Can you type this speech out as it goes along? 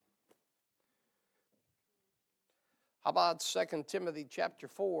How about 2 Timothy chapter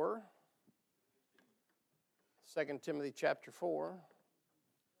 4? 2 Timothy chapter 4.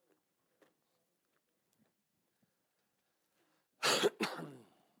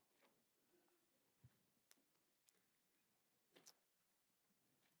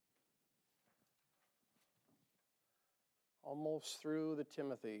 Almost through the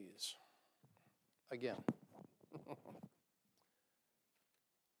Timothys again.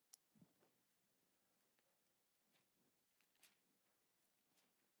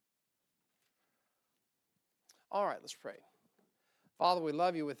 All right, let's pray. Father, we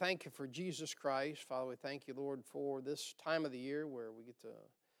love you. We thank you for Jesus Christ. Father, we thank you, Lord, for this time of the year where we get to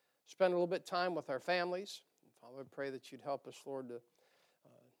spend a little bit of time with our families. And Father, I pray that you'd help us, Lord, to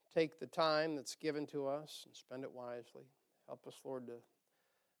take the time that's given to us and spend it wisely. Help us, Lord, to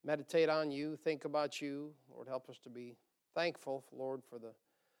meditate on you, think about you. Lord, help us to be thankful, Lord, for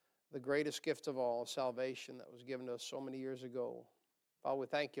the greatest gift of all, salvation that was given to us so many years ago. Father, we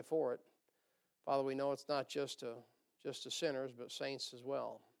thank you for it. Father, we know it's not just to sinners, but saints as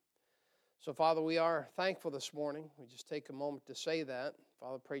well. So, Father, we are thankful this morning. We just take a moment to say that.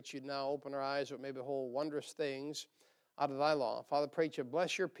 Father, pray that you'd now open our eyes that may behold wondrous things out of thy law. Father, pray that you'd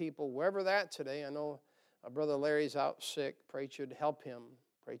bless your people wherever they're at today. I know our brother Larry's out sick. Pray that you'd help him.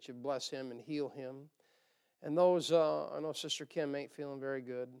 Pray that you'd bless him and heal him. And those, I know Sister Kim ain't feeling very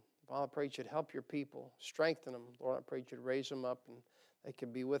good. Father, pray that you'd help your people, strengthen them. Lord, I pray that you'd raise them up and they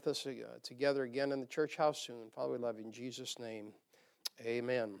can be with us together again in the church house soon. Father, we love you in Jesus' name.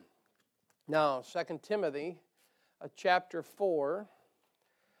 Amen. Now, 2 Timothy chapter 4.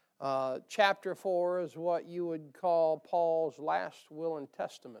 Chapter 4 is what you would call Paul's last will and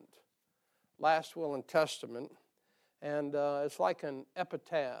testament. Last will and testament. And it's like an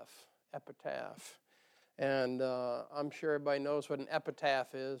epitaph. And I'm sure everybody knows what an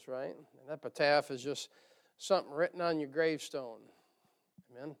epitaph is, right? An epitaph is just something written on your gravestone.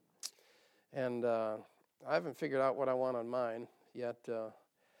 Amen. And I haven't figured out what I want on mine yet. The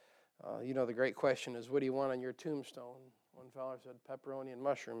great question is, what do you want on your tombstone? One fellow said pepperoni and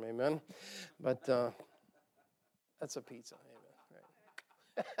mushroom, amen. But that's a pizza, amen.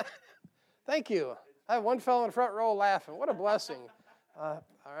 Right. Thank you. I have one fellow in the front row laughing. What a blessing. All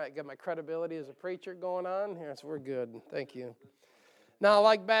right, got my credibility as a preacher going on here, so we're good. Thank you. Now,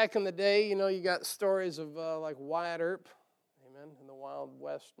 like back in the day, you got stories of like Wyatt Earp. In the Wild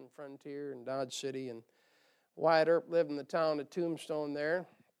Western frontier in Dodge City. And Wyatt Earp lived in the town of Tombstone there.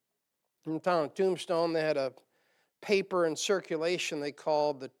 In the town of Tombstone, they had a paper in circulation they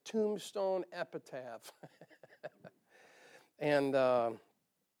called the Tombstone Epitaph. and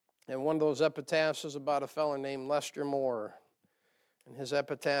one of those epitaphs is about a fellow named Lester Moore. In his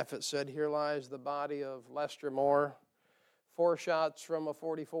epitaph it said, "Here lies the body of Lester Moore, 4 shots from a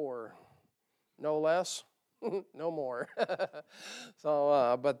 .44. No less, no more."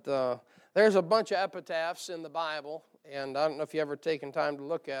 But there's a bunch of epitaphs in the Bible, and I don't know if you've ever taken time to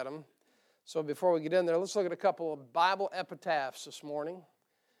look at them. So before we get in there, let's look at a couple of Bible epitaphs this morning.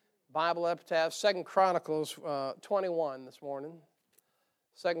 Bible epitaphs, 2 Chronicles 21 this morning.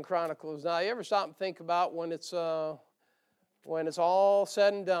 2 Chronicles. Now, you ever stop and think about when it's all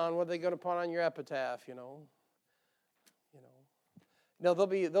said and done, what are they going to put on your epitaph, No,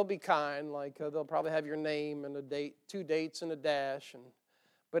 they'll be kind, like they'll probably have your name and a date, 2 dates and a dash,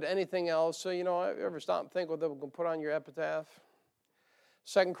 but anything else. So, ever stop and think what they're going to put on your epitaph?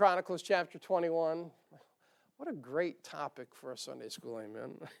 2 Chronicles chapter 21. What a great topic for a Sunday school,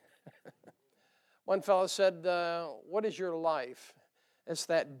 amen. One fellow said, "What is your life?" It's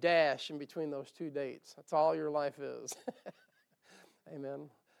that dash in between those 2 dates. That's all your life is. Amen.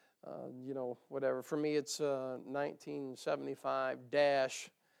 Whatever. For me, it's 1975 dash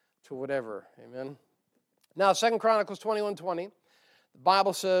to whatever. Amen. Now, 2 Chronicles 21:20, the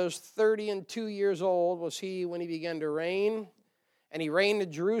Bible says, 32 years old was he when he began to reign, and he reigned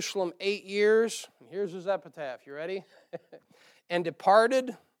in Jerusalem 8 years. And here's his epitaph. You ready? "And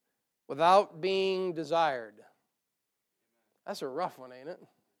departed without being desired." That's a rough one, ain't it?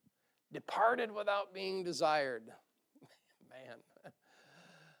 Departed without being desired. Man.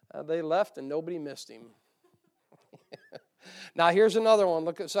 They left and nobody missed him. Now here's another one.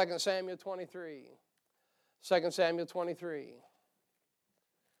 Look at 2 Samuel 23. 2 Samuel 23.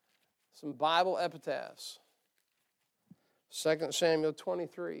 Some Bible epitaphs. 2 Samuel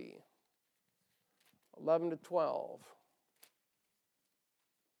 23, 11 to 12.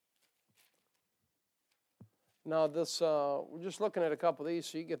 Now we're just looking at a couple of these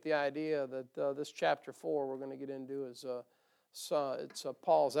so you get the idea that this chapter 4 we're going to get into is it's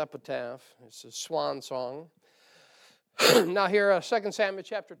Paul's epitaph. It's a swan song. Now here, 2 Samuel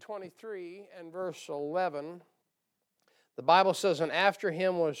chapter 23 and verse 11. The Bible says, and after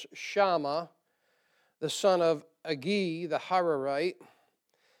him was Shammah, the son of Agi, the Hararite.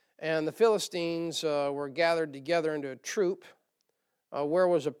 And the Philistines were gathered together into a troop, where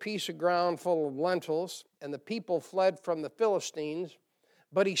was a piece of ground full of lentils, and the people fled from the Philistines.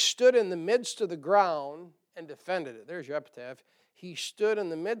 But he stood in the midst of the ground and defended it. There's your epitaph. He stood in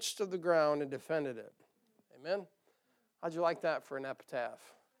the midst of the ground and defended it. Amen? How'd you like that for an epitaph?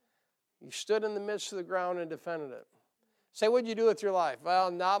 He stood in the midst of the ground and defended it. Say, what'd you do with your life? Well,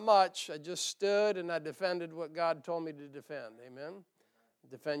 not much. I just stood and I defended what God told me to defend. Amen?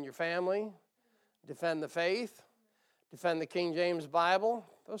 Defend your family. Defend the faith. Defend the King James Bible.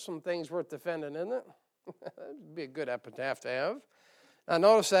 Those are some things worth defending, isn't it? That'd be a good epitaph to have. Now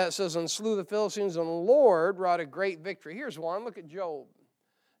notice that it says, and slew the Philistines, and the Lord wrought a great victory. Here's one. Look at Job.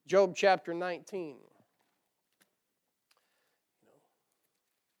 Job chapter 19.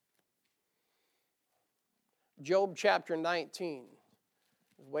 Job chapter 19.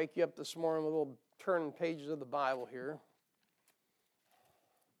 Wake you up this morning with a little turning pages of the Bible here.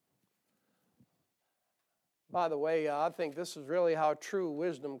 By the way, I think this is really how true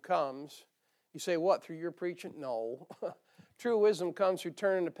wisdom comes. You say, what, through your preaching? No. True wisdom comes through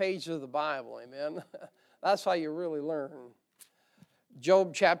turning the pages of the Bible, amen? That's how you really learn.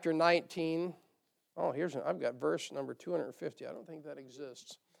 Job chapter 19. Oh, I've got verse number 250. I don't think that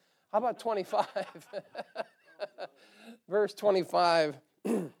exists. How about 25? Verse 25.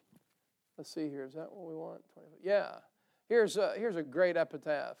 Let's see here. Is that what we want? 25. Yeah. Here's a great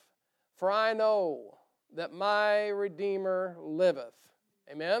epitaph. For I know that my Redeemer liveth.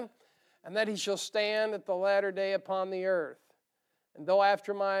 Amen? And that he shall stand at the latter day upon the earth. And though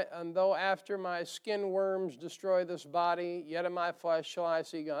after my skin worms destroy this body, yet in my flesh shall I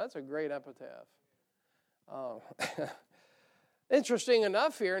see God. That's a great epitaph. Interesting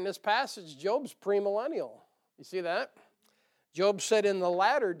enough here in this passage, Job's premillennial. You see that? Job said in the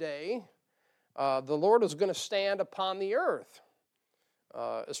latter day, the Lord is going to stand upon the earth.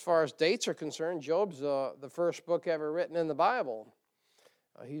 As far as dates are concerned, Job's the first book ever written in the Bible.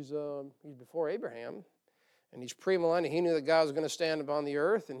 He's before Abraham, and he's premillennial. He knew that God was going to stand upon the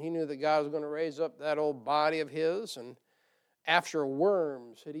earth, and he knew that God was going to raise up that old body of his, and after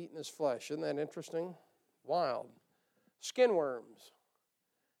worms had eaten his flesh. Isn't that interesting? Wild. Skin worms.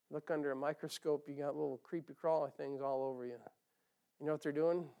 Look under a microscope, you got little creepy crawly things all over you. You know what they're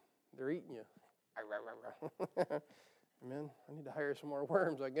doing? They're eating you. Amen. I need to hire some more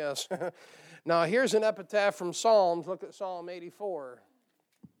worms, I guess. Now, here's an epitaph from Psalms. Look at Psalm 84.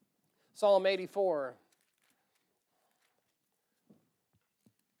 Psalm 84.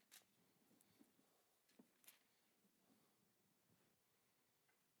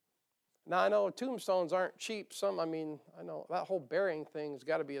 Now, I know tombstones aren't cheap. I know that whole burying thing's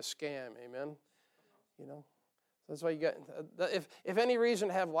got to be a scam. Amen. You know, that's why you got. If any reason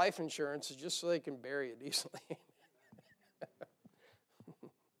to have life insurance, is just so they can bury you decently.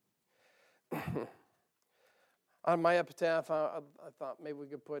 On my epitaph, I thought maybe we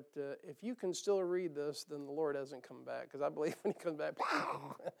could put, if you can still read this, then the Lord hasn't come back. Because I believe when he comes back,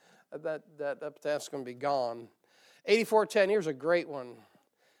 that epitaph's going to be gone. 84:10, here's a great one.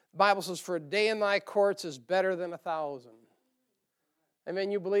 The Bible says, for a day in thy courts is better than 1,000. Amen,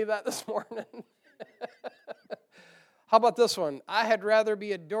 you believe that this morning? How about this one? I had rather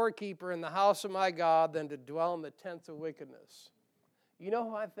be a doorkeeper in the house of my God than to dwell in the tents of wickedness. You know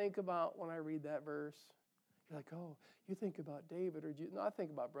who I think about when I read that verse? You're like, oh, you think about David or Jesus. No, I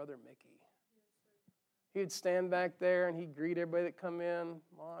think about Brother Mickey. He'd stand back there and he'd greet everybody that come in.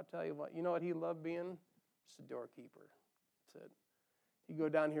 Well, I'll tell you what, you know what he loved being? Just a doorkeeper. That's it. He'd go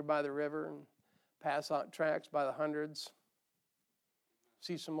down here by the river and pass out tracts by the hundreds.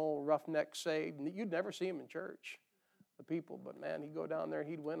 See some old roughnecks saved. You'd never see him in church, the people, but man, he'd go down there and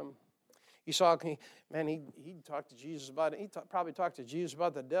he'd win them. You saw, man, he'd talk to Jesus about it. He'd probably talk to Jesus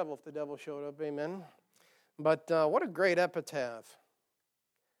about the devil if the devil showed up, amen. But what a great epitaph.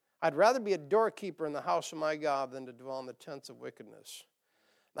 I'd rather be a doorkeeper in the house of my God than to dwell in the tents of wickedness.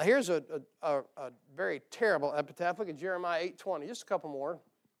 Now here's a very terrible epitaph. Look at Jeremiah 8:20, just a couple more.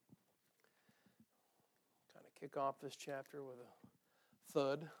 Kind of kick off this chapter with a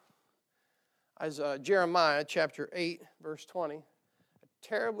thud. As Jeremiah chapter 8, verse 20, a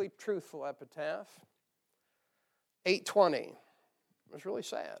terribly truthful epitaph. 8:20. It's really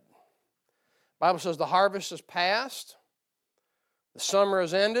sad. The Bible says the harvest is past, the summer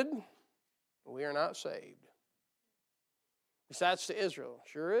is ended, we are not saved. That's to Israel.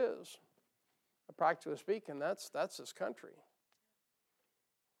 Sure is. Practically speaking, that's this country.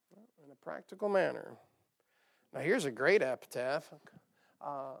 In a practical manner. Now here's a great epitaph.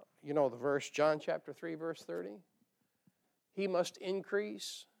 You know the verse, John chapter 3, verse 30. He must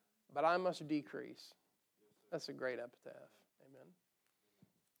increase, but I must decrease. That's a great epitaph. Amen.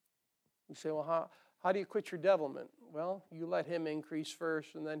 You say, well, how do you quit your devilment? Well, you let him increase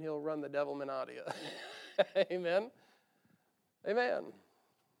first, and then he'll run the devilment out of you. Amen. Amen.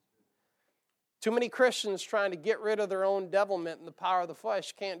 Too many Christians trying to get rid of their own devilment and the power of the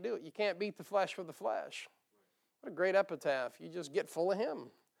flesh can't do it. You can't beat the flesh with the flesh. What a great epitaph. You just get full of him.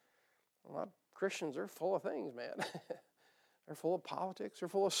 A lot of Christians are full of things, man. They're full of politics. They're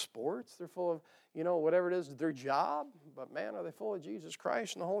full of sports. They're full of, whatever it is, their job. But, man, are they full of Jesus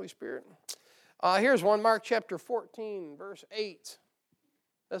Christ and the Holy Spirit? Here's one, Mark chapter 14, verse 8.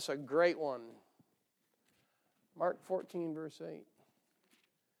 That's a great one. Mark 14, verse 8.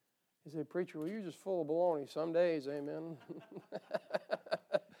 You say, preacher, well, you're just full of baloney some days, amen.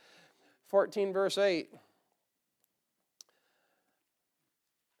 14, verse 8.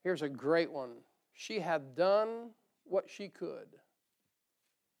 Here's a great one. She had done what she could.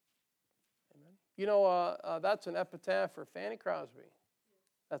 Amen. That's an epitaph for Fanny Crosby.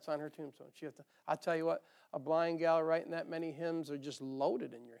 That's on her tombstone. I tell you what, a blind gal writing that many hymns are just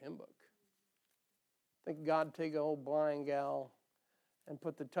loaded in your hymn book. I think God take an old blind gal and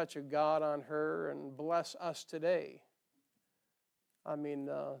put the touch of God on her and bless us today. I mean,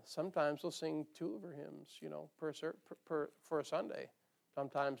 sometimes we'll sing 2 of her hymns, for a Sunday,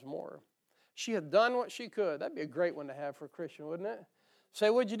 sometimes more. She had done what she could. That'd be a great one to have for a Christian, wouldn't it? Say,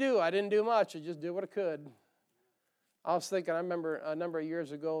 what'd you do? I didn't do much. I just did what I could. I was thinking, I remember a number of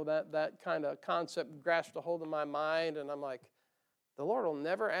years ago that kind of concept grasped a hold of my mind, and I'm like, the Lord will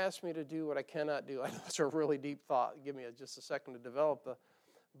never ask me to do what I cannot do. I know that's a really deep thought. Give me just a second to develop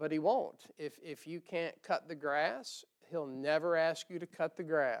but he won't. If you can't cut the grass, he'll never ask you to cut the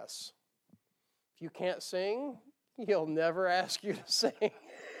grass. If you can't sing, he'll never ask you to sing.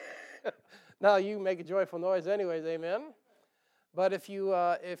 Now you make a joyful noise anyways, amen. But if you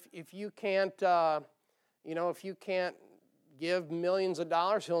can't if you can't give millions of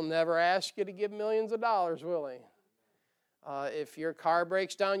dollars, he'll never ask you to give millions of dollars, will he? If your car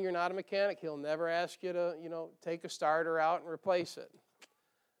breaks down, you're not a mechanic, he'll never ask you to, take a starter out and replace it.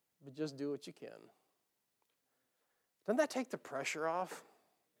 But just do what you can. Doesn't that take the pressure off?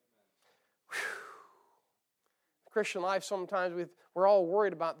 Whew. Christian life, sometimes we're all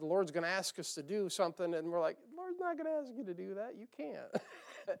worried about the Lord's going to ask us to do something, and we're like, the Lord's not going to ask you to do that. You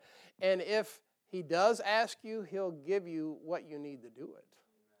can't. And if he does ask you, he'll give you what you need to do it.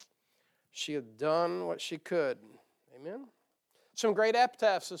 She had done what she could. Amen. Some great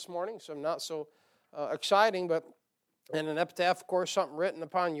epitaphs this morning, some not so exciting, but in an epitaph, of course, something written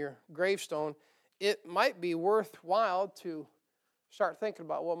upon your gravestone. It might be worthwhile to start thinking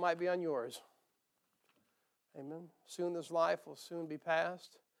about what might be on yours. Amen. Soon this life will soon be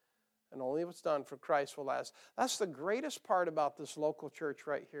past, and only what's done for Christ will last. That's the greatest part about this local church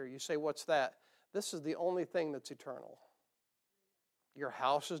right here. You say, what's that? This is the only thing that's eternal. Your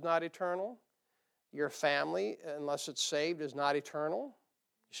house is not eternal. Your family, unless it's saved, is not eternal.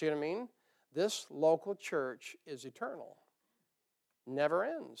 You see what I mean? This local church is eternal. Never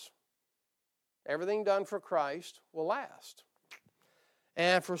ends. Everything done for Christ will last.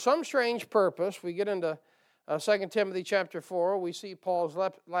 And for some strange purpose, we get into 2 Timothy chapter 4, we see Paul's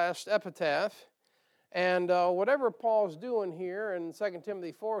last epitaph. And whatever Paul's doing here in 2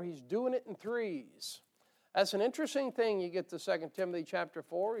 Timothy 4, he's doing it in threes. That's an interesting thing. You get to 2 Timothy chapter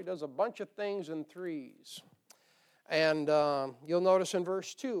 4. He does a bunch of things in threes. And you'll notice in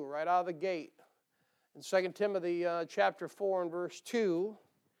verse 2, right out of the gate, in 2 Timothy chapter 4 and verse 2,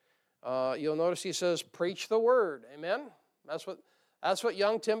 you'll notice he says, preach the word. Amen? That's what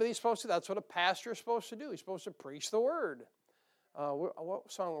young Timothy's supposed to do. That's what a pastor is supposed to do. He's supposed to preach the word.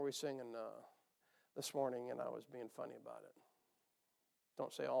 What song were we singing this morning? And I was being funny about it.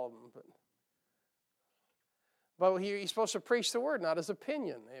 Don't say all of them, but he's supposed to preach the word, not his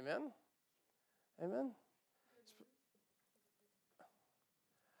opinion. Amen? Amen?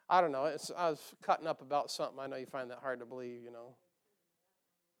 I don't know. I was cutting up about something. I know you find that hard to believe,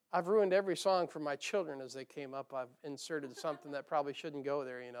 I've ruined every song for my children as they came up. I've inserted something that probably shouldn't go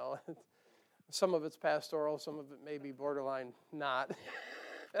there, Some of it's pastoral, some of it may be borderline not.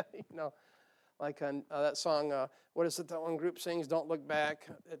 Like on that song, what is it that one group sings, Don't Look Back?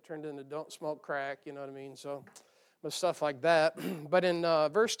 It turned into Don't Smoke Crack, you know what I mean? So, but stuff like that. But in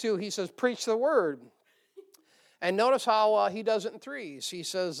verse 2, he says, preach the word. And notice how he does it in threes. He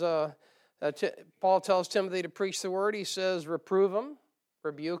says, Paul tells Timothy to preach the word. He says, reprove him,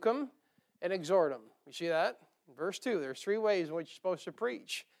 rebuke him, and exhort him. You see that? In verse 2, there's 3 ways in which you're supposed to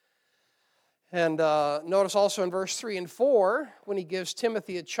preach. And notice also in verse 3 and 4, when he gives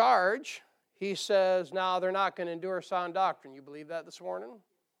Timothy a charge, He says, now they're not going to endure sound doctrine. You believe that this morning?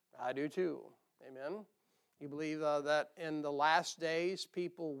 I do too. Amen. You believe that in the last days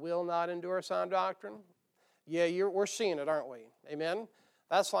people will not endure sound doctrine? Yeah, we're seeing it, aren't we? Amen.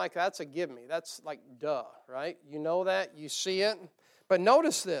 That's a give me. That's like duh, right? You know that, you see it. But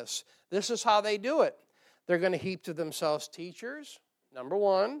notice this. This is how they do it. They're going to heap to themselves teachers, number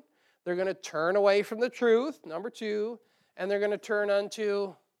one. They're going to turn away from the truth, number two. And they're going to turn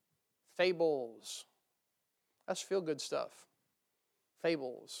unto fables. That's feel-good stuff.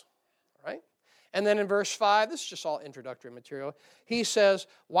 Fables, right? And then in verse 5, this is just all introductory material. He says,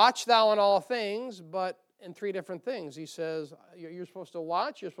 watch thou in all things, but in three different things. He says, you're supposed to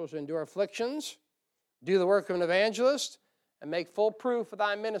watch, you're supposed to endure afflictions, do the work of an evangelist, and make full proof of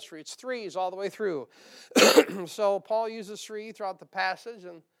thy ministry. It's threes all the way through. So Paul uses three throughout the passage,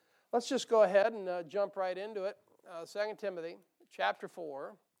 and let's just go ahead and jump right into it. 2 Timothy chapter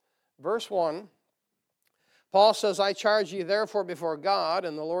 4, verse 1. Paul says, I charge you therefore before God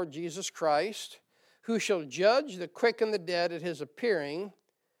and the Lord Jesus Christ, who shall judge the quick and the dead at his appearing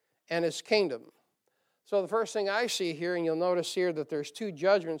and his kingdom. So the first thing I see here, and you'll notice here that there's two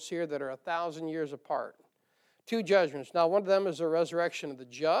judgments here that are 1,000 years apart. Two judgments. Now one of them is the resurrection of the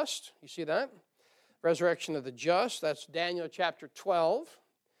just. You see that? Resurrection of the just. That's Daniel chapter 12.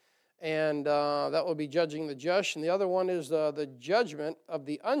 And that will be judging the just. And the other one is the judgment of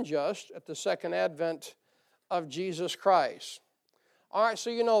the unjust at the second advent of Jesus Christ. All right, so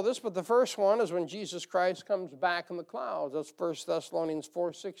you know this, but the first one is when Jesus Christ comes back in the clouds. That's 1 Thessalonians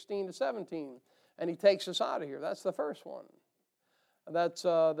 4:16 to 17. And he takes us out of here. That's the first one. That's,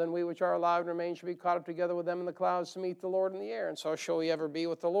 then we which are alive and remain shall be caught up together with them in the clouds to meet the Lord in the air. And so shall we ever be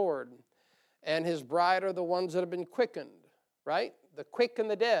with the Lord. And his bride are the ones that have been quickened, right? The quick and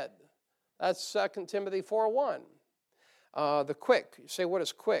the dead. That's 2 Timothy 4:1. The quick. You say, what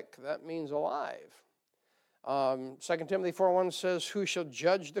is quick? That means alive. 2 Timothy 4:1 says, who shall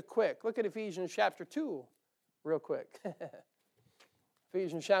judge the quick? Look at Ephesians chapter 2 real quick.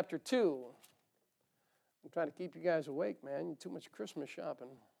 Ephesians chapter 2. I'm trying to keep you guys awake, man. You're too much Christmas shopping.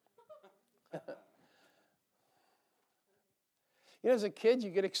 You know, as a kid, you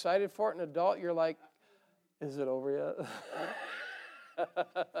get excited for it. An adult, you're like, is it over yet?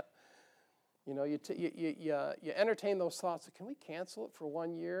 You know, you entertain those thoughts. Can we cancel it for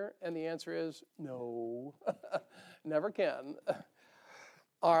 1 year? And the answer is no. Never can.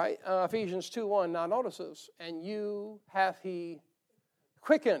 All right, Ephesians 2:1. Now notice this. And you hath he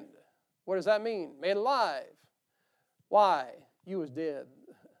quickened. What does that mean? Made alive. Why? You was dead.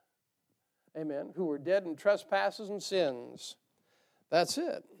 Amen. Who were dead in trespasses and sins. That's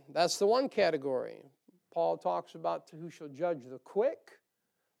it. That's the one category. Paul talks about who shall judge the quick.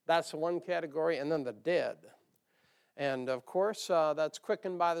 That's the one category. And then the dead. And of course, that's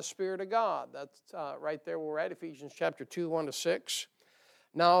quickened by the Spirit of God. That's right there where we're at, Ephesians chapter 2, 1 to 6.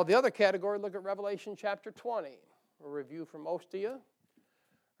 Now, the other category, look at Revelation chapter 20. A review for most of you.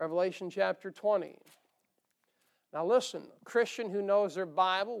 Revelation chapter 20. Now listen, a Christian who knows their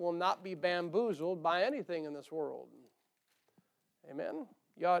Bible will not be bamboozled by anything in this world. Amen?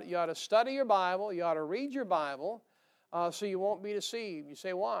 You ought to study your Bible. You ought to read your Bible so you won't be deceived. You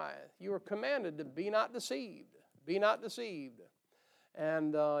say, why? You were commanded to be not deceived. Be not deceived.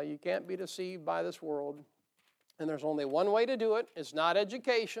 And you can't be deceived by this world. And there's only one way to do it. It's not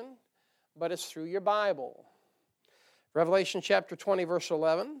education, but it's through your Bible. Revelation chapter 20, verse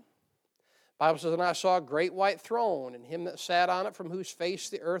 11. The Bible says, and I saw a great white throne, and him that sat on it, from whose face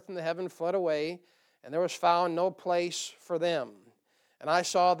the earth and the heaven fled away, and there was found no place for them. And I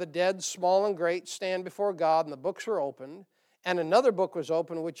saw the dead, small and great, stand before God, and the books were opened. And another book was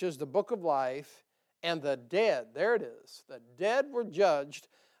opened, which is the book of life. And the dead, there it is, the dead were judged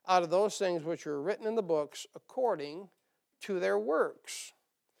out of those things which were written in the books according to their works.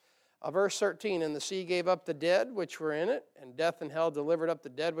 Verse 13, and the sea gave up the dead which were in it, and death and hell delivered up the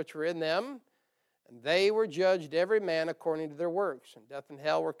dead which were in them. And they were judged every man according to their works. And death and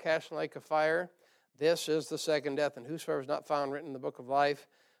hell were cast in the lake of fire. This is the second death. And whosoever was not found written in the book of life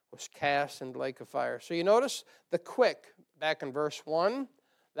was cast in the lake of fire. So you notice the quick, back in verse 1,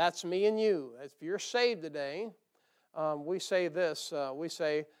 that's me and you. If you're saved today, we say this. We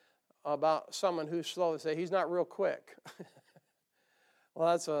say about someone who's slow, they say, he's not real quick. Well,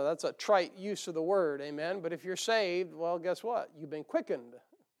 that's a trite use of the word, amen? But if you're saved, well, guess what? You've been quickened.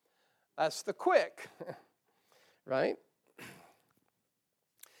 That's the quick, right?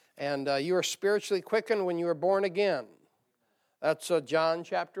 And you were spiritually quickened when you were born again. That's John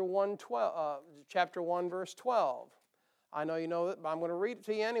chapter 1, verse 12. I know you know that, but I'm going to read it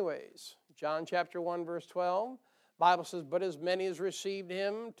to you anyways. John chapter 1, verse 12. The Bible says, but as many as received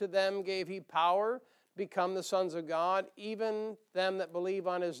him, to them gave he power to become the sons of God, even them that believe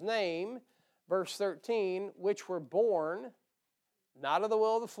on his name. Verse 13, which were born not of the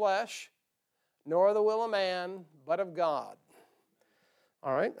will of the flesh, nor of the will of man, but of God.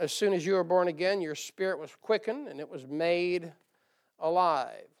 All right, as soon as you were born again, your spirit was quickened and it was made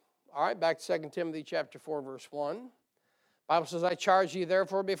alive. All right, back to 2 Timothy chapter 4, verse 1. Bible says, I charge you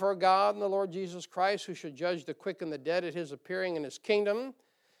therefore before God and the Lord Jesus Christ, who should judge the quick and the dead at his appearing in his kingdom.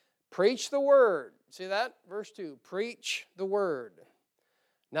 Preach the word. See that? Verse 2, preach the word.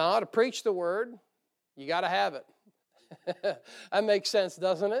 Now, to preach the word, you got to have it. That makes sense,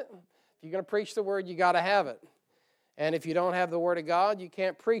 doesn't it? If you're going to preach the word, you got to have it. And if you don't have the word of God, you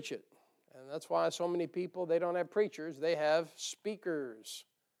can't preach it. And that's why so many people, they don't have preachers, they have speakers.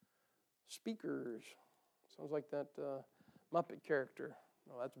 Speakers. Sounds like that Muppet character.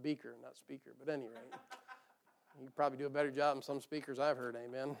 No, that's Beaker, not speaker. But anyway, you probably do a better job than some speakers I've heard,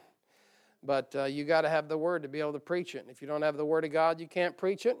 amen. But you got to have the word to be able to preach it. And if you don't have the word of God, you can't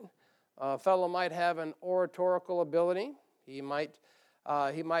preach it. A fellow might have an oratorical ability. He might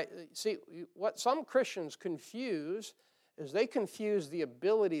see what some Christians confuse is they confuse the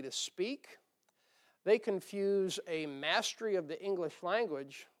ability to speak. They confuse a mastery of the English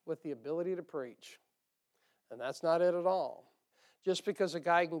language with the ability to preach. And that's not it at all. Just because a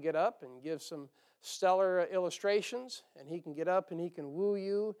guy can get up and give some stellar illustrations, and he can get up and he can woo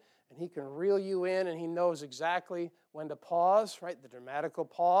you, and he can reel you in, and he knows exactly when to pause, right? The dramatical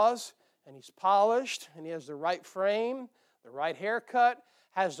pause, and he's polished, and he has the right frame, the right haircut,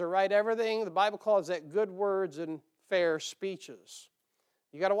 has the right everything. The Bible calls that good words and fair speeches.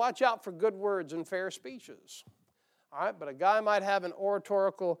 You got to watch out for good words and fair speeches. All right, but a guy might have an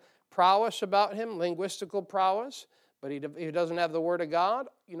oratorical prowess about him, linguistical prowess, but he doesn't have the Word of God.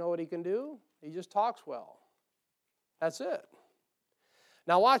 You know what he can do? He just talks well. That's it.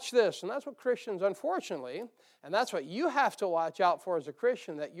 Now watch this, and that's what Christians, unfortunately, and that's what you have to watch out for as a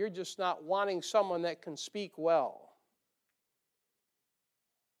Christian, that you're just not wanting someone that can speak well.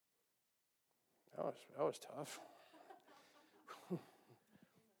 That was tough.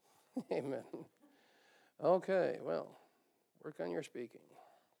 Amen. Okay, well, work on your speaking.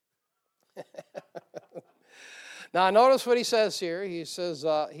 Now, notice what he says here. He says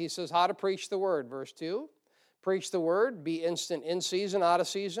how to preach the word. Verse 2, preach the word, be instant in season, out of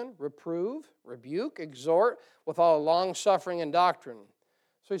season, reprove, rebuke, exhort with all long-suffering and doctrine.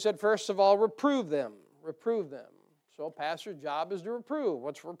 So he said, first of all, reprove them. Reprove them. So a pastor's job is to reprove.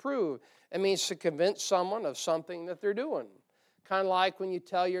 What's reprove? It means to convince someone of something that they're doing. Kind of like when you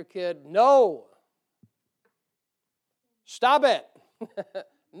tell your kid, no, stop it.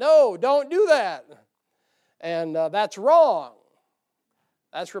 No, don't do that. And that's wrong.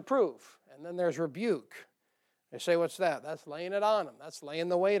 That's reproof. And then there's rebuke. They say, what's that? That's laying it on them. That's laying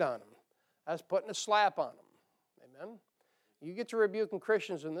the weight on them. That's putting a slap on them. Amen? You get to rebuking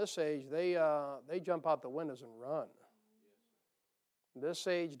Christians in this age, they jump out the windows and run. This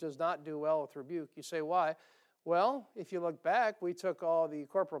age does not do well with rebuke. You say, why? Well, if you look back, we took all the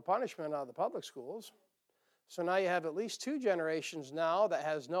corporal punishment out of the public schools. So now you have at least 2 generations now that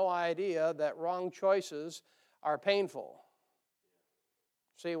has no idea that wrong choices are painful.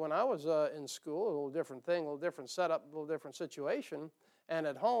 See, when I was in school, a little different thing, a little different setup, a little different situation. And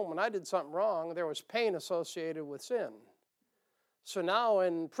at home, when I did something wrong, there was pain associated with sin. So now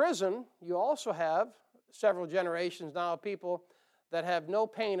in prison, you also have several generations now of people that have no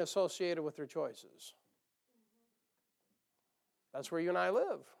pain associated with their choices. That's where you and I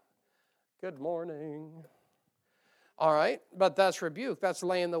live. Good morning. All right, but that's rebuke. That's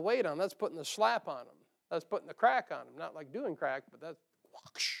laying the weight on them. That's putting the slap on them. That's putting the crack on them. Not like doing crack, but that's,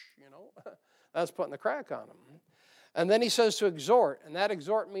 that's putting the crack on them. And then he says to exhort, and that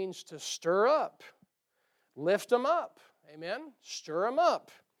exhort means to stir up, lift them up. Amen? Stir them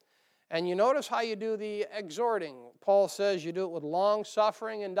up. And you notice how you do the exhorting. Paul says you do it with long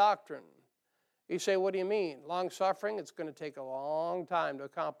suffering and doctrine. You say, what do you mean? Long suffering, it's going to take a long time to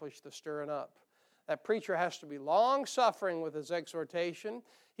accomplish the stirring up. That preacher has to be long suffering with his exhortation.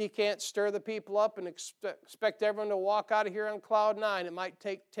 He can't stir the people up and expect everyone to walk out of here on cloud 9. It might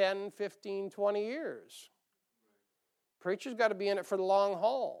take 10, 15, 20 years. Preacher's got to be in it for the long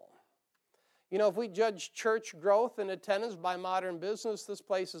haul. You know, if we judge church growth and attendance by modern business, this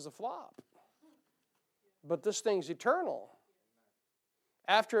place is a flop. But this thing's eternal.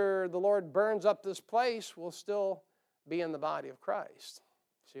 After the Lord burns up this place, we'll still be in the body of Christ.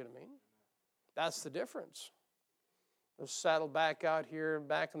 See what I mean? That's the difference. Those saddleback out here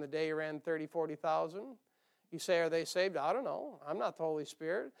back in the day ran 30,000, 40,000. You say, are they saved? I don't know. I'm not the Holy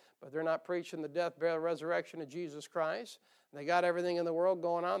Spirit. But they're not preaching the death, burial, resurrection of Jesus Christ. They got everything in the world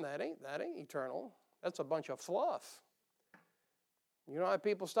going on. That ain't eternal. That's a bunch of fluff. You know how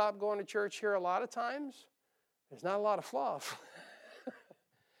people stop going to church here a lot of times? There's not a lot of fluff.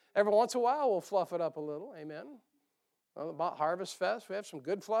 Every once in a while, we'll fluff it up a little. Amen. Well, about Harvest Fest, we have some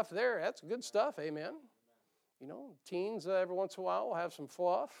good fluff there. That's good stuff. Amen. You know, teens, every once in a while, will have some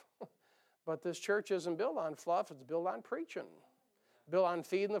fluff. But this church isn't built on fluff. It's built on preaching. Built on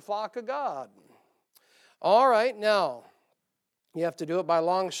feeding the flock of God. All right, now, you have to do it by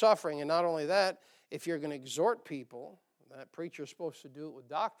long suffering. And not only that, if you're going to exhort people, that preacher's supposed to do it with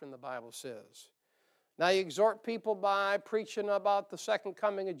doctrine, the Bible says. Now, you exhort people by preaching about the second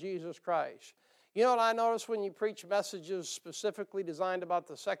coming of Jesus Christ. You know what I notice when you preach messages specifically designed about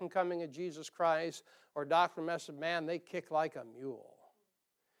the second coming of Jesus Christ or doctrine message, man, they kick like a mule.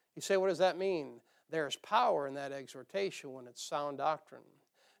 You say, what does that mean? There's power in that exhortation when it's sound doctrine.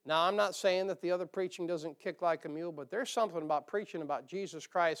 Now, I'm not saying that the other preaching doesn't kick like a mule, but there's something about preaching about Jesus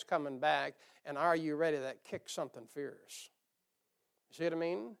Christ coming back and are you ready that kicks something fierce. You see what I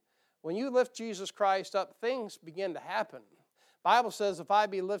mean? When you lift Jesus Christ up, things begin to happen. The Bible says, if I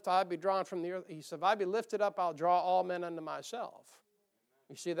be lifted, I'll be drawn from the earth. He said, if I be lifted up, I'll draw all men unto myself.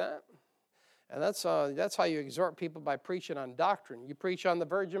 You see that? And that's how you exhort people, by preaching on doctrine. You preach on the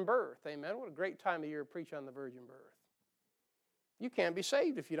virgin birth. Amen. What a great time of year to preach on the virgin birth. You can't be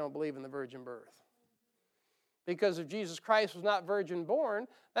saved if you don't believe in the virgin birth. Because if Jesus Christ was not virgin born,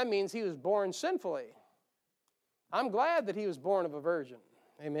 that means he was born sinfully. I'm glad that he was born of a virgin.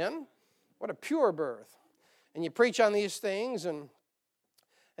 Amen. What a pure birth. And you preach on these things, and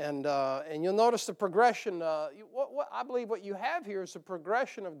you'll notice the progression. I believe what you have here is a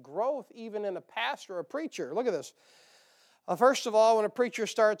progression of growth, even in a pastor or a preacher. Look at this. First of all, when a preacher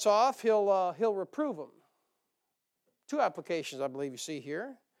starts off, he'll reprove them. Two applications, I believe, you see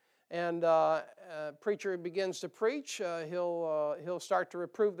here. And preacher begins to preach, he'll start to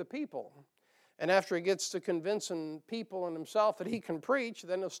reprove the people. And after he gets to convincing people and himself that he can preach,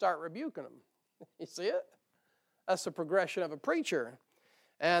 then he'll start rebuking them. You see it? That's the progression of a preacher.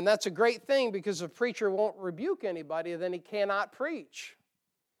 And that's a great thing, because if a preacher won't rebuke anybody, then he cannot preach.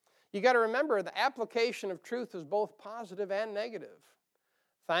 You got to remember, the application of truth is both positive and negative.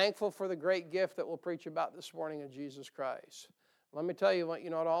 Thankful for the great gift that we'll preach about this morning of Jesus Christ. Let me tell you what,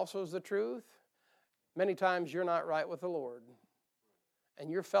 you know what also is the truth? Many times you're not right with the Lord. And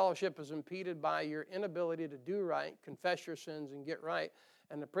your fellowship is impeded by your inability to do right, confess your sins, and get right.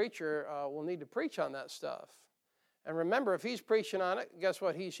 And the preacher will need to preach on that stuff. And remember, if he's preaching on it, guess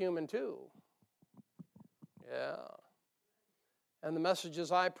what? He's human too. Yeah. And the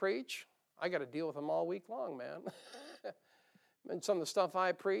messages I preach, I got to deal with them all week long, man. And some of the stuff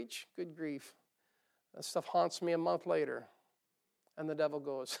I preach, good grief, that stuff haunts me a month later. And the devil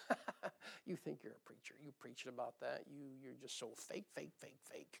goes, you think you're a preacher. You preached about that. You're just so fake.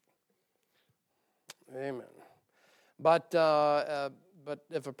 Amen. But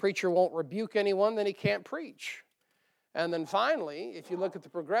if a preacher won't rebuke anyone, then he can't preach. And then finally, if you look at the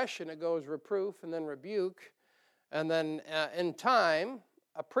progression, it goes reproof and then rebuke. And then in time,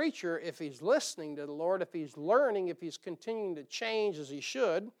 a preacher, if he's listening to the Lord, if he's learning, if he's continuing to change as he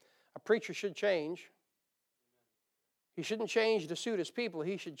should, a preacher should change. He shouldn't change to suit his people.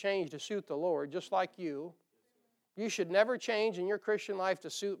 He should change to suit the Lord, just like you. You should never change in your Christian life to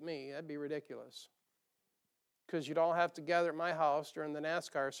suit me. That'd be ridiculous. Because you'd all have to gather at my house during the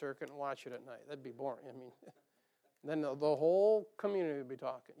NASCAR circuit and watch it at night. That'd be boring. I mean, then the whole community would be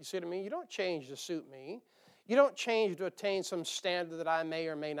talking. You see what I mean? You don't change to suit me. You don't change to attain some standard that I may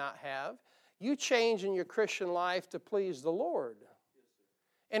or may not have. You change in your Christian life to please the Lord.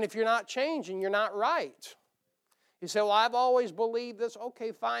 And if you're not changing, you're not right. You say, well, I've always believed this.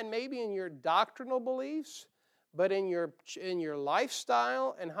 Okay, fine, maybe in your doctrinal beliefs, but in your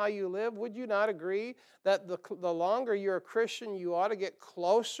lifestyle and how you live, would you not agree that the longer you're a Christian, you ought to get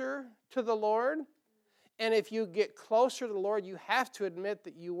closer to the Lord? And if you get closer to the Lord, you have to admit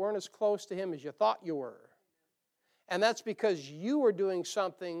that you weren't as close to Him as you thought you were. And that's because you were doing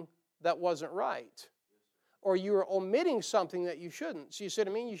something that wasn't right. Or you were omitting something that you shouldn't. So you see what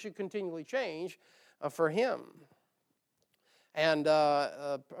I mean? You should continually change for Him. And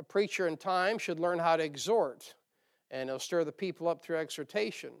a preacher in time should learn how to exhort. And he'll stir the people up through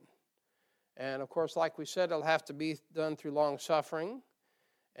exhortation. And of course, like we said, it'll have to be done through long suffering.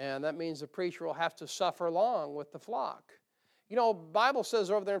 And that means the preacher will have to suffer long with the flock. You know, the Bible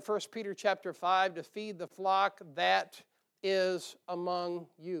says over there in 1 Peter chapter 5, to feed the flock that is among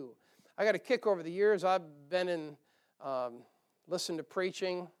you. I got a kick over the years. I've been listened to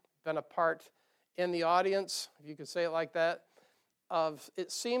preaching, been a part in the audience, if you could say it like that,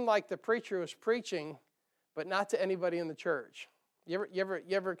 it seemed like the preacher was preaching, but not to anybody in the church. You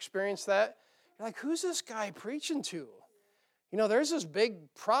ever experienced that? You're like, who's this guy preaching to? There's this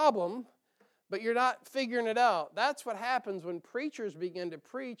big problem, but you're not figuring it out. That's what happens when preachers begin to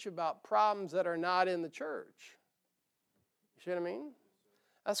preach about problems that are not in the church. You see what I mean?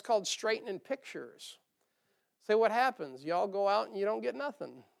 That's called straightening pictures. So what happens? You all go out and you don't get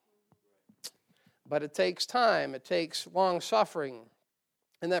nothing. But it takes time. It takes long suffering.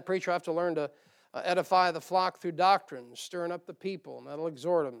 And that preacher will have to learn to edify the flock through doctrine, stirring up the people, and that'll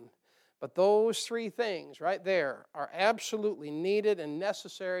exhort them. But those three things right there are absolutely needed and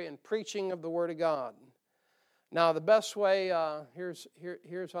necessary in preaching of the Word of God. Now, the best way, here's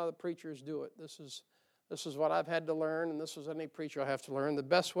how the preachers do it. This is what I've had to learn, and this is any preacher will have to learn. The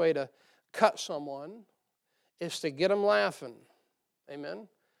best way to cut someone is to get them laughing. Amen?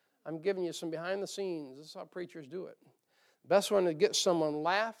 I'm giving you some behind the scenes. This is how preachers do it. The best one to get someone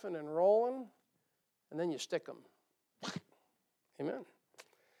laughing and rolling, and then you stick them. Amen?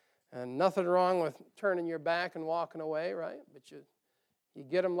 And nothing wrong with turning your back and walking away, right? But you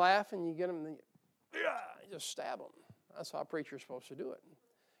get them laughing, you get them, and you just stab them. That's how a preacher's supposed to do it.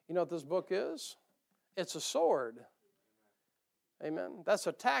 You know what this book is? It's a sword. Amen? That's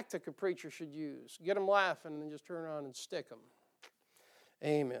a tactic a preacher should use. Get them laughing and then just turn around and stick them.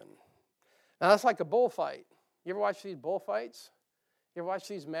 Amen. Now that's like a bullfight. You ever watch these bullfights? You ever watch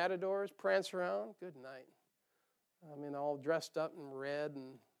these matadors prance around? Good night. All dressed up in red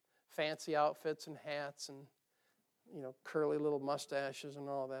and fancy outfits and hats and, curly little mustaches and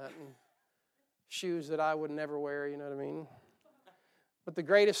all that, and shoes that I would never wear, you know what I mean? But the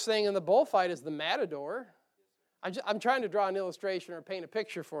greatest thing in the bullfight is the matador. I'm trying to draw an illustration or paint a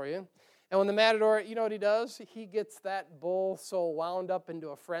picture for you. And when the matador, you know what he does? He gets that bull so wound up into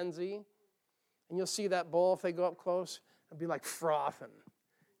a frenzy. And you'll see that bull, if they go up close, it'll be like frothing.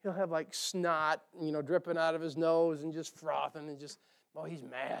 He'll have like snot, dripping out of his nose and just frothing and just, he's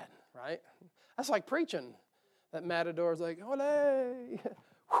mad, right? That's like preaching. That matador's like, ole,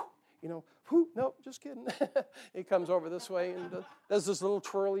 nope, just kidding. He comes over this way and does this little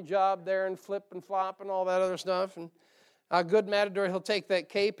twirly job there and flip and flop and all that other stuff. And a good matador, he'll take that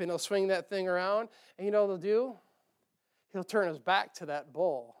cape and he'll swing that thing around. And you know what he'll do? He'll turn his back to that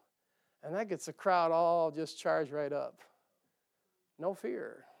bull. And that gets the crowd all just charged right up. No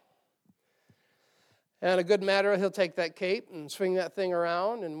fear. And a good matador, he'll take that cape and swing that thing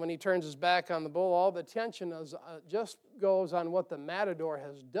around. And when he turns his back on the bull, all the attention just goes on what the matador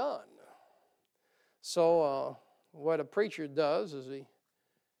has done. So what a preacher does is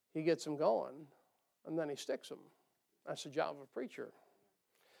he gets them going, and then he sticks them. That's the job of a preacher.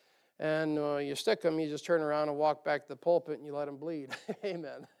 And you stick them, you just turn around and walk back to the pulpit, and you let them bleed.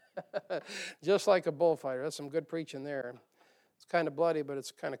 Amen. Just like a bullfighter. That's some good preaching there. It's kind of bloody, but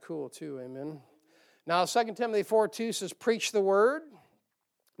it's kind of cool too. Amen. Now, 2 Timothy 4:2 says, preach the word.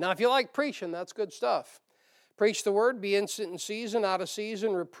 Now, if you like preaching, that's good stuff. Preach the word, be instant in season, out of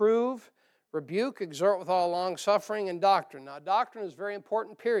season, reprove, rebuke, exhort with all long suffering and doctrine. Now, doctrine is a very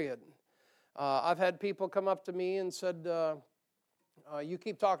important, period. I've had people come up to me and said, you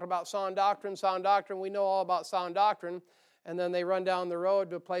keep talking about sound doctrine. We know all about sound doctrine. And then they run down the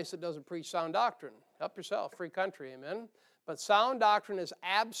road to a place that doesn't preach sound doctrine. Help yourself, free country, amen? But sound doctrine is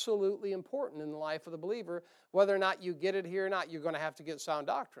absolutely important in the life of the believer. Whether or not you get it here or not, you're going to have to get sound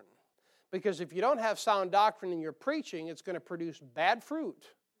doctrine. Because if you don't have sound doctrine in your preaching, it's going to produce bad fruit.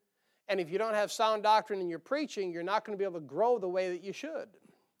 And if you don't have sound doctrine in your preaching, you're not going to be able to grow the way that you should.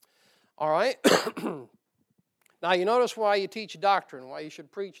 All right? Now, you notice why you teach doctrine, why you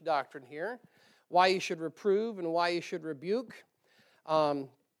should preach doctrine here, why you should reprove, and why you should rebuke.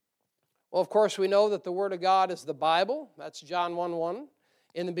 Well, of course, we know that the Word of God is the Bible. That's John 1:1.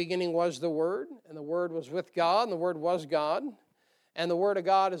 In the beginning was the Word, and the Word was with God, and the Word was God. And the Word of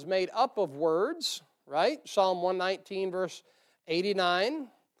God is made up of words, right? Psalm 119, verse 89.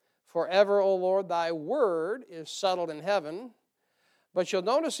 Forever, O Lord, thy word is settled in heaven. But you'll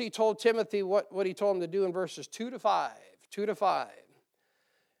notice he told Timothy what he told him to do in verses 2 to 5. 2 to 5.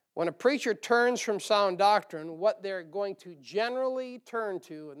 When a preacher turns from sound doctrine, what they're going to generally turn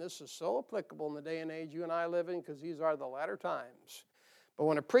to, and this is so applicable in the day and age you and I live in because these are the latter times. But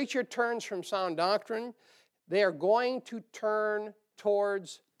when a preacher turns from sound doctrine, they are going to turn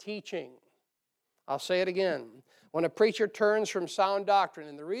towards teaching. I'll say it again. When a preacher turns from sound doctrine,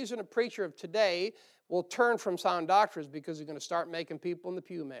 and the reason a preacher of today will turn from sound doctrine is because he's going to start making people in the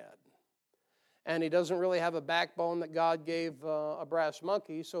pew mad. And he doesn't really have a backbone that God gave a brass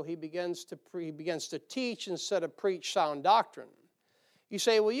monkey, so he begins to teach instead of preach sound doctrine. You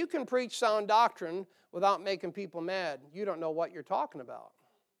say, well, you can preach sound doctrine without making people mad. You don't know what you're talking about.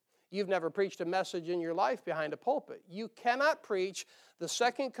 You've never preached a message in your life behind a pulpit. You cannot preach the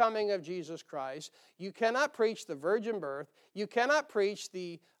second coming of Jesus Christ. You cannot preach the virgin birth. You cannot preach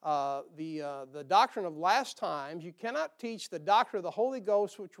the doctrine of last times. You cannot teach the doctrine of the Holy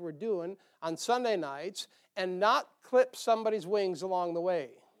Ghost, which we're doing on Sunday nights, and not clip somebody's wings along the way.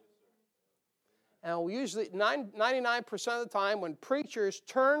 And usually 99% of the time when preachers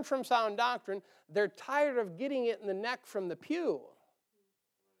turn from sound doctrine, they're tired of getting it in the neck from the pew.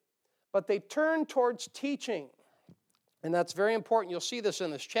 But they turn towards teaching. And that's very important. You'll see this in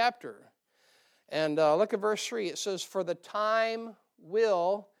this chapter. And look at verse 3. It says, for the time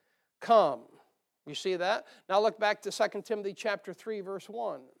will come. You see that? Now look back to 2 Timothy chapter 3, verse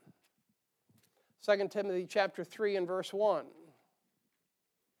 1. 2 Timothy chapter 3 and verse 1.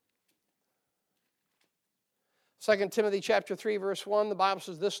 2 Timothy chapter 3, verse 1, the Bible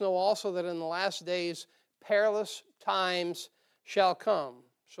says, this know also that in the last days perilous times shall come.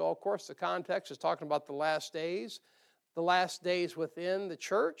 So, of course, the context is talking about the last days within the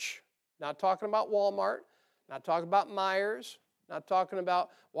church, not talking about Walmart, not talking about Myers, not talking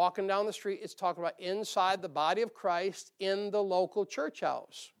about walking down the street. It's talking about inside the body of Christ in the local church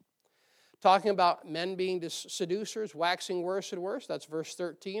house. Talking about men being seducers, waxing worse and worse. That's verse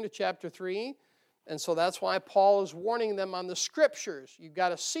 13 of chapter 3. And so that's why Paul is warning them on the Scriptures. You've got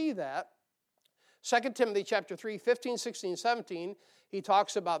to see that. 2 Timothy chapter 3, 15, 16, 17, he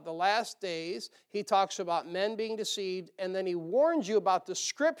talks about the last days. He talks about men being deceived. And then he warns you about the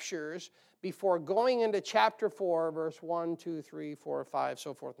Scriptures before going into chapter 4, verse 1, 2, 3, 4, 5,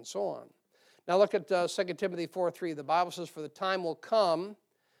 so forth and so on. Now look at 2 Timothy 4, 3. The Bible says, for the time will come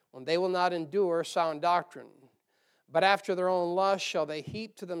when they will not endure sound doctrine, but after their own lust shall they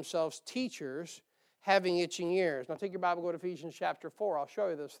heap to themselves teachers having itching ears. Now take your Bible, go to Ephesians chapter 4. I'll show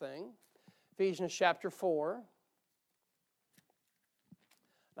you this thing. Ephesians chapter 4.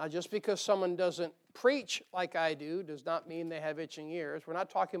 Now just because someone doesn't preach like I do does not mean they have itching ears. We're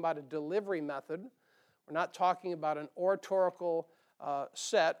not talking about a delivery method. We're not talking about an oratorical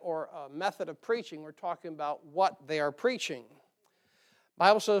set or a method of preaching. We're talking about what they are preaching. The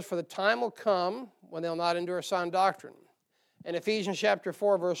Bible says, for the time will come when they'll not endure sound doctrine. And Ephesians chapter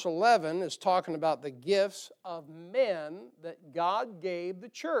 4, verse 11 is talking about the gifts of men that God gave the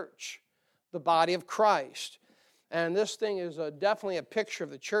church, the body of Christ. And this thing is definitely a picture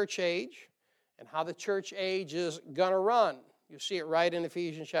of the church age and how the church age is going to run. You see it right in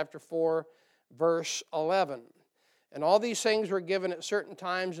Ephesians chapter 4, verse 11. And all these things were given at certain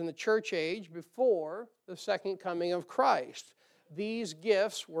times in the church age before the second coming of Christ. These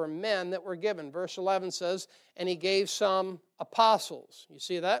gifts were men that were given. Verse 11 says, and he gave some apostles. You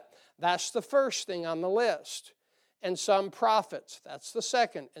see that? That's the first thing on the list. And some prophets. That's the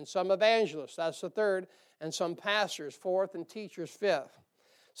second. And some evangelists. That's the third. And some pastors, fourth, and teachers, fifth.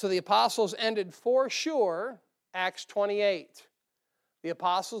 So the apostles ended for sure, Acts 28. The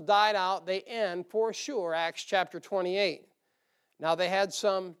apostles died out. They end for sure, Acts chapter 28. Now they had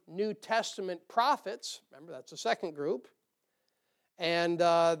some New Testament prophets. Remember, that's the second group. And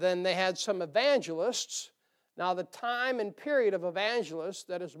then they had some evangelists. Now the time and period of evangelists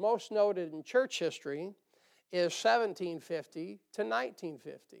that is most noted in church history is 1750 to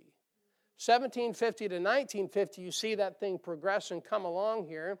 1950. 1750 to 1950, you see that thing progress and come along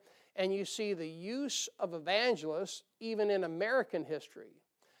here, and you see the use of evangelists even in American history.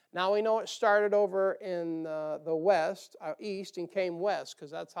 Now we know it started over in the west, east, and came west,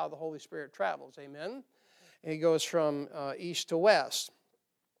 because that's how the Holy Spirit travels, amen? And he goes from east to west.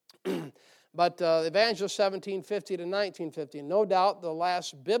 But the evangelist 1750 to 1950, no doubt the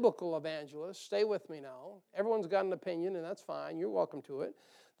last biblical evangelist, stay with me now, everyone's got an opinion, and that's fine, you're welcome to it.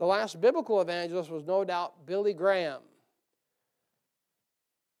 The last biblical evangelist was no doubt Billy Graham.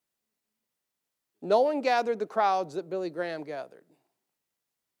 No one gathered the crowds that Billy Graham gathered.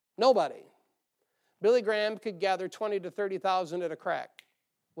 Nobody. Billy Graham could gather 20 to 30,000 at a crack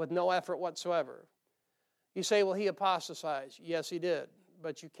with no effort whatsoever. You say, well, he apostatized. Yes, he did.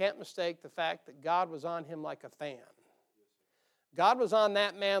 But you can't mistake the fact that God was on him like a fan. God was on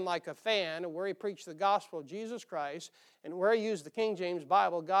that man like a fan, and where he preached the gospel of Jesus Christ, and where he used the King James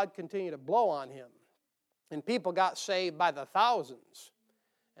Bible, God continued to blow on him. And people got saved by the thousands.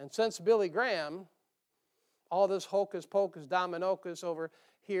 And since Billy Graham, all this hocus pocus dominocus over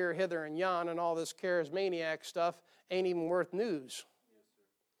here, hither, and yon, and all this charismaniac stuff ain't even worth news.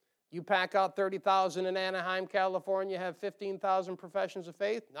 You pack out 30,000 in Anaheim, California, have 15,000 professions of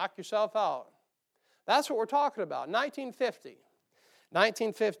faith, knock yourself out. That's what we're talking about, 1950.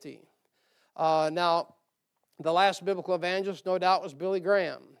 1950. Now, The last biblical evangelist, no doubt, was Billy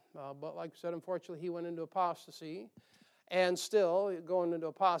Graham. But like I said, unfortunately, he went into apostasy. And still, going into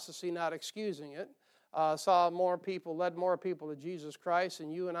apostasy, not excusing it, led more people to Jesus Christ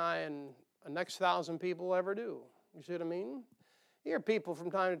than you and I and the next 1,000 people will ever do. You see what I mean? You hear people from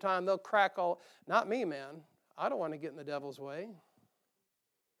time to time, they'll crack not me, man. I don't want to get in the devil's way.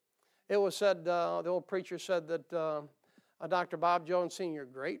 It was said, the old preacher said that Dr. Bob Jones Sr.,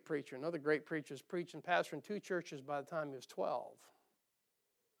 great preacher, another great preacher, was preaching, pastoring 2 churches by the time he was 12.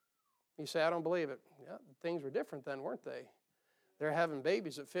 You say, I don't believe it. Yeah, things were different then, weren't they? They're having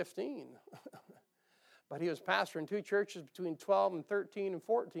babies at 15. But he was pastoring 2 churches between 12 and 13 and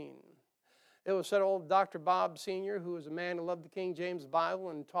 14. It was said old Dr. Bob Sr., who was a man who loved the King James Bible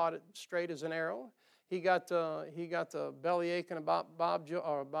and taught it straight as an arrow. He got the belly aching about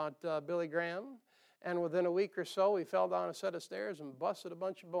Billy Graham, and within a week or so, he fell down a set of stairs and busted a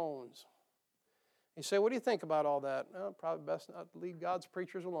bunch of bones. You say, what do you think about all that? Well, probably best not to leave God's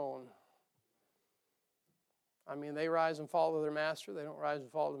preachers alone. I mean, they rise and fall to their master. They don't rise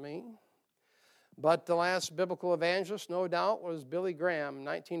and fall to me. But the last biblical evangelist, no doubt, was Billy Graham,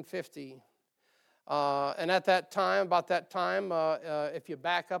 1950. And at that time, if you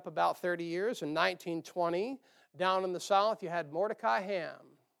back up about 30 years, in 1920, down in the South, you had Mordecai Ham.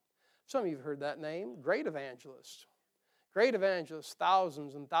 Some of you have heard that name. Great evangelist. Great evangelist,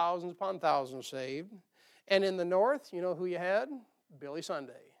 thousands and thousands upon thousands saved. And in the North, you know who you had? Billy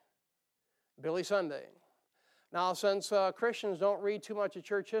Sunday. Billy Sunday. Now, since Christians don't read too much of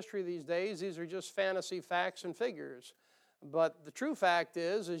church history these days, these are just fantasy facts and figures. But the true fact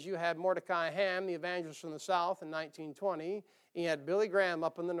is you had Mordecai Ham, the evangelist from the South, in 1920. And you had Billy Graham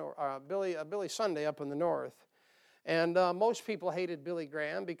up in the north, Billy Sunday up in the North. And most people hated Billy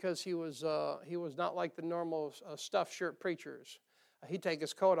Graham because he was not like the normal stuffed shirt preachers. He'd take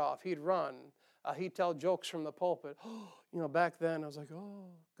his coat off. He'd run. He'd tell jokes from the pulpit. Back then I was like,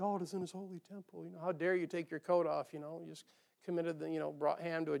 God is in his holy temple. How dare you take your coat off? You just committed brought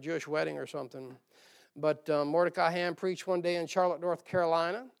Ham to a Jewish wedding or something. But Mordecai Ham preached one day in Charlotte, North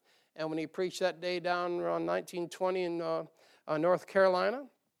Carolina. And when he preached that day down around 1920 in North Carolina,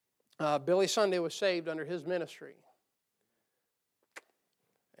 Billy Sunday was saved under his ministry.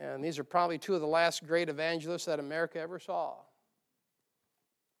 And these are probably 2 of the last great evangelists that America ever saw.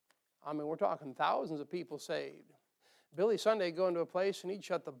 I mean, we're talking thousands of people saved. Billy Sunday go into a place and he'd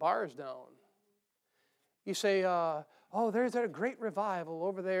shut the bars down. You say, there's a great revival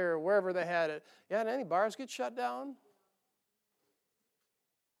over there, wherever they had it. Yeah, and any bars get shut down?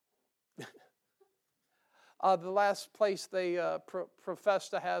 The last place they profess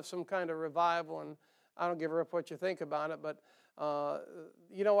to have some kind of revival, and I don't give a rip what you think about it, but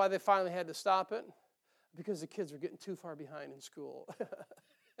you know why they finally had to stop it? Because the kids were getting too far behind in school.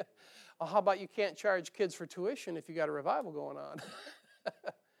 How about you can't charge kids for tuition if you got a revival going on?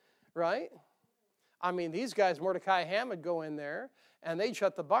 Right? I mean, these guys, Mordecai Ham would go in there, and they'd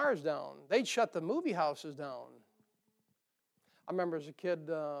shut the bars down. They'd shut the movie houses down. I remember as a kid,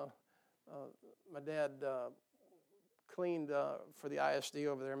 my dad cleaned for the ISD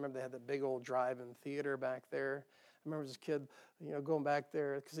over there. I remember they had the big old drive-in theater back there. I remember as a kid, going back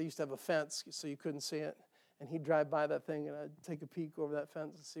there, because they used to have a fence so you couldn't see it. And he'd drive by that thing, and I'd take a peek over that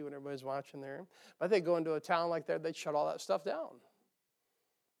fence and see what everybody's watching there. But they'd go into a town like that, they'd shut all that stuff down.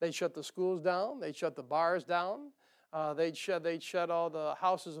 They'd shut the schools down. They'd shut the bars down. They'd shut all the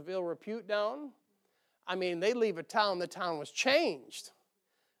houses of ill repute down. I mean, they'd leave a town, the town was changed.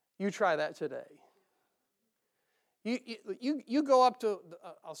 You try that today. You go up to,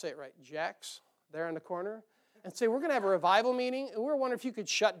 I'll say it right, Jack's, there in the corner, and say, we're going to have a revival meeting, and we're wondering if you could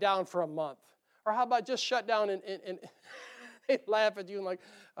shut down for a month. Or how about just shut down and they laugh at you and like,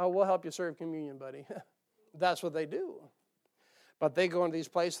 we'll help you serve communion, buddy. That's what they do. But they go into these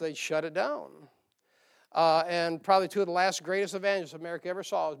places, they shut it down. And probably 2 of the last greatest evangelists America ever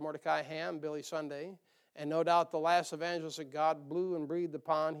saw was Mordecai Ham, Billy Sunday. And no doubt the last evangelist that God blew and breathed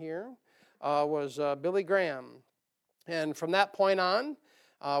upon here was Billy Graham. And from that point on,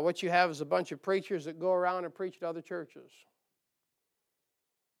 what you have is a bunch of preachers that go around and preach to other churches.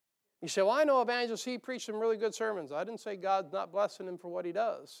 You say, well, I know evangelists, he preached some really good sermons. I didn't say God's not blessing him for what he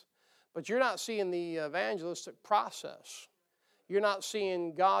does. But you're not seeing the evangelistic process. You're not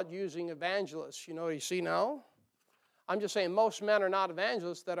seeing God using evangelists. You know what you see now? I'm just saying most men are not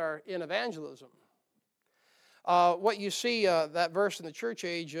evangelists that are in evangelism. What you see, that verse in the church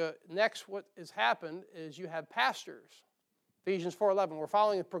age, next what has happened is you have pastors. Ephesians 4:11, we're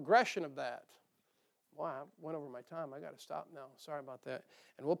following the progression of that. Wow, I went over my time. I got to stop now. Sorry about that.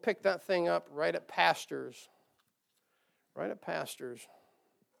 And we'll pick that thing up right at pastors. Right at pastors.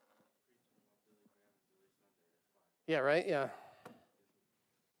 Yeah, right? Yeah.